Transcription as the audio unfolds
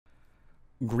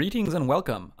Greetings and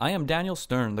welcome. I am Daniel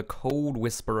Stern, the Code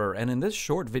Whisperer, and in this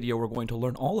short video we're going to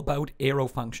learn all about arrow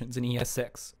functions in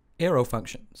ES6. Arrow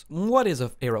functions. What is an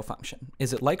arrow function?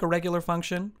 Is it like a regular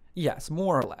function? Yes,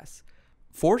 more or less.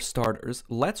 For starters,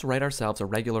 let's write ourselves a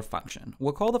regular function.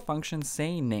 We'll call the function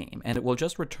sayName, and it will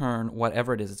just return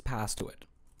whatever it is it's passed to it.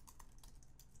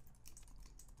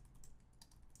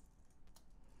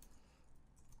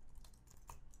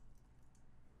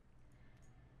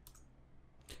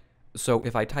 So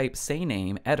if I type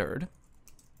sayName entered,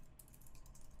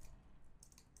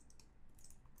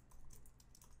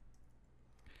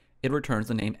 it returns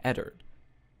the name entered.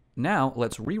 Now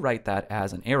let's rewrite that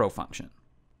as an arrow function.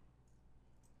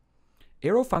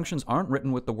 Arrow functions aren't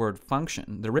written with the word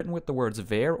function, they're written with the words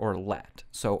var or let.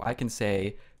 So I can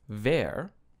say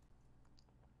var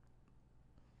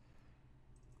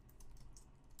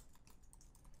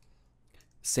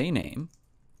sayName,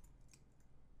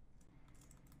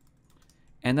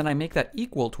 and then I make that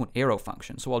equal to an arrow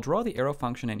function. So I'll draw the arrow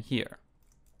function in here.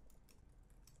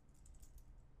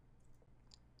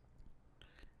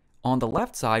 On the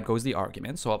left side goes the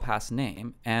argument, so I'll pass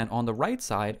name, and on the right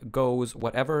side goes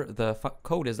whatever the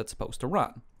code is that's supposed to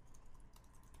run.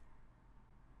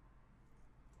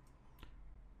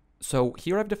 So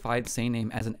here I've defined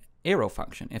sayName as an arrow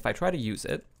function. If I try to use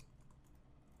it,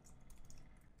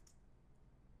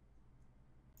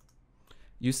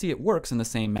 you see it works in the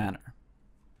same manner.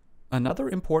 Another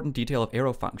important detail of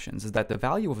arrow functions is that the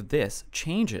value of this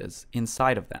changes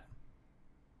inside of them.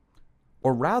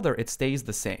 Or rather, it stays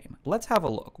the same. Let's have a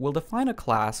look. We'll define a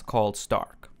class called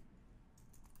Stark.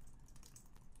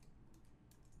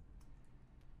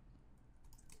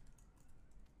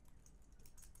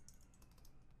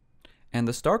 And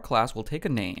the Stark class will take a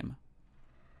name,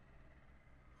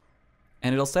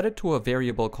 and it'll set it to a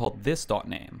variable called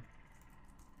this.name.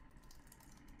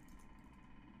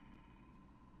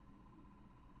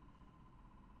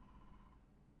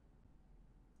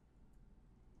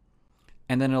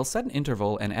 And then it'll set an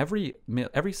interval, and every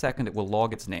second it will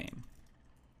log its name.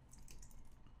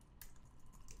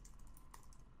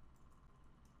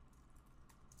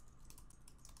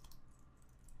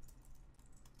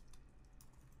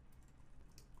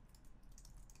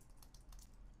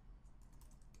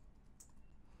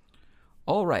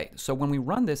 All right, so when we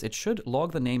run this, it should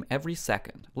log the name every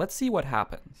second. Let's see what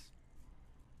happens.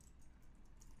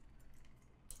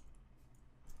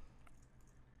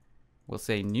 We'll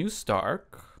say new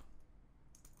Stark,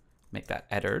 make that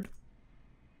entered.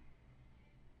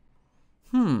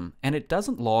 And it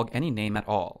doesn't log any name at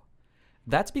all.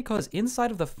 That's because inside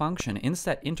of the function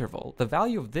insetInterval, the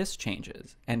value of this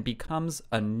changes and becomes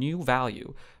a new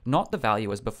value, not the value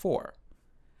as before.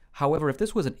 However, if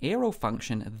this was an arrow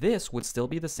function, this would still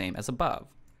be the same as above.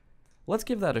 Let's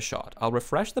give that a shot. I'll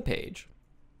refresh the page.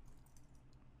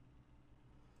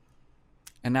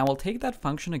 And now I'll take that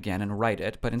function again and write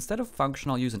it, but instead of function,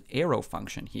 I'll use an arrow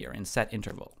function here in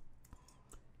setInterval.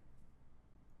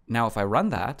 Now if I run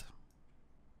that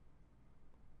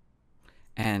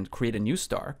and create a new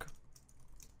Stark,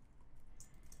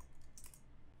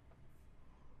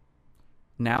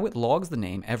 now it logs the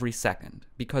name every second,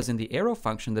 because in the arrow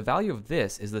function, the value of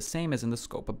this is the same as in the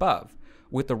scope above.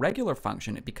 With the regular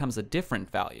function, it becomes a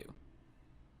different value.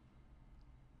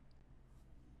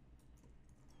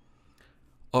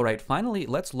 All right, finally,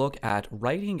 let's look at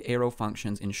writing arrow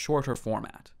functions in shorter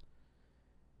format.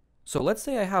 So let's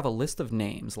say I have a list of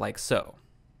names like so.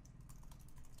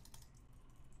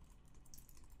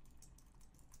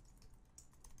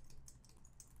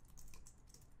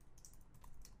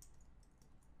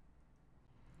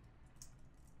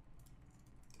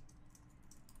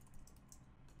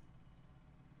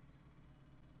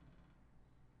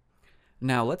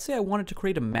 Now, let's say I wanted to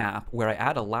create a map where I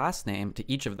add a last name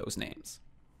to each of those names.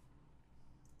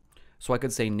 So I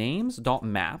could say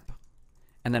names.map,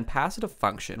 and then pass it a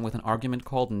function with an argument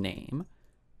called name,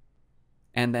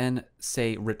 and then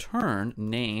say return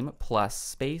name plus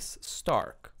space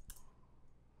Stark.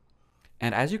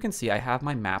 And as you can see, I have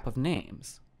my map of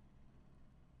names.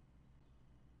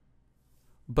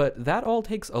 But that all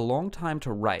takes a long time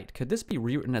to write. Could this be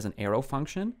rewritten as an arrow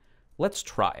function? Let's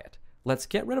try it. Let's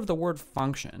get rid of the word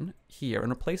function here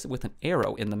and replace it with an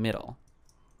arrow in the middle.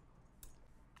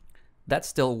 That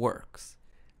still works.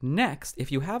 Next,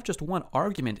 if you have just one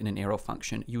argument in an arrow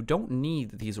function, you don't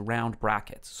need these round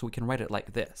brackets, so we can write it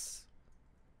like this.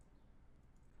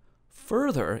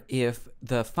 Further, if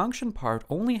the function part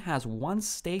only has one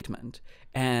statement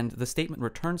and the statement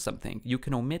returns something, you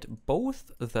can omit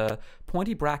both the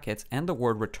pointy brackets and the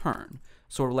word return.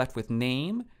 So we're left with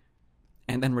name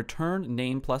and then return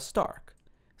name plus Stark.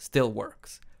 Still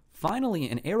works. Finally,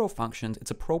 in arrow functions,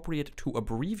 it's appropriate to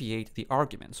abbreviate the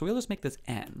argument. So we'll just make this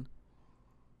n.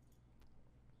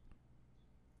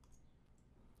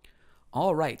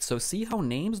 All right, so see how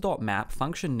names.map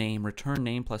function name return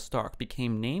name plus Stark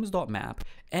became names.map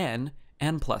n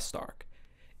plus Stark.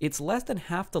 It's less than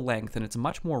half the length and it's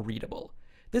much more readable.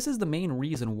 This is the main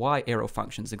reason why arrow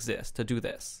functions exist, to do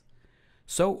this.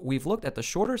 So we've looked at the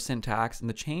shorter syntax and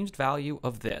the changed value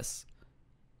of this.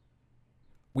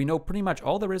 We know pretty much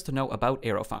all there is to know about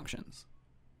arrow functions.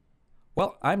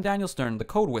 Well, I'm Daniel Stern, the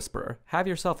Code Whisperer. Have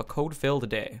yourself a code-filled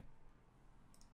day.